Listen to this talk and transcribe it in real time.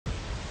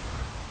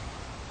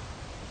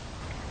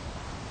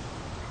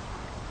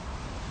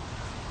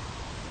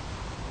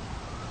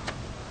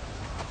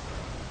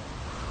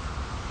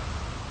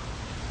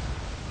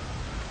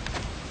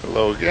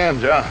Hello again,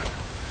 John.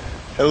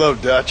 Hello,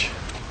 Dutch.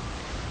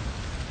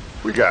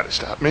 We gotta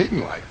stop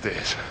meeting like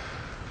this.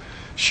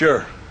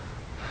 Sure.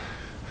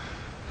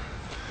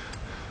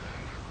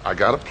 I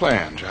got a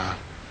plan, John.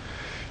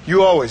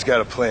 You always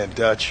got a plan,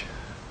 Dutch.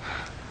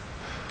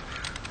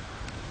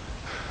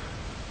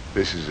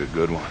 This is a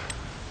good one.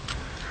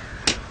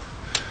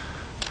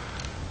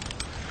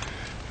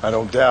 I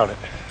don't doubt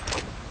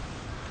it.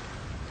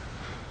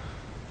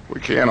 We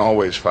can't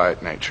always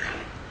fight nature,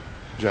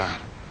 John.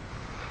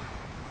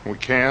 We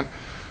can't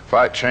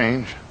fight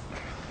change.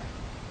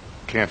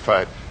 Can't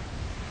fight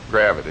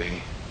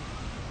gravity.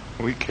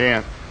 We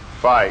can't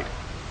fight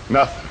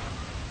nothing.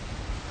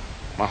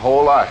 My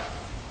whole life,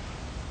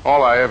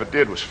 all I ever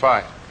did was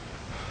fight.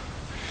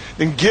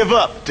 Then give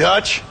up,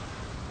 Dutch.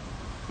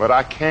 But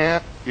I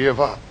can't give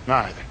up,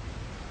 neither.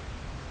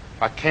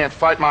 I can't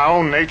fight my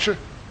own nature.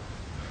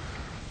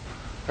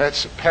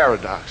 That's a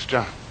paradox,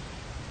 John.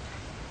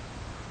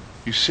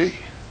 You see?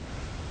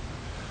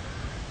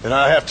 Then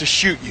I have to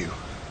shoot you.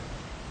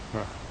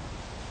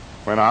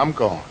 When I'm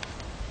gone,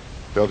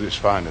 they'll just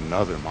find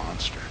another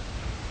monster.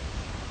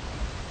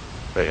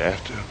 They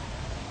have to.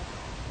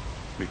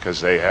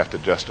 Because they have to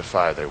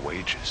justify their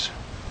wages.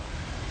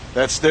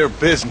 That's their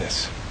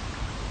business.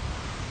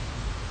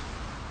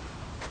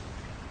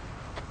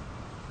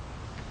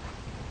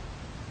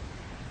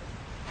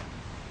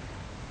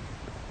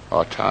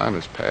 Our time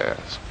has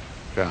passed,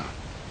 John.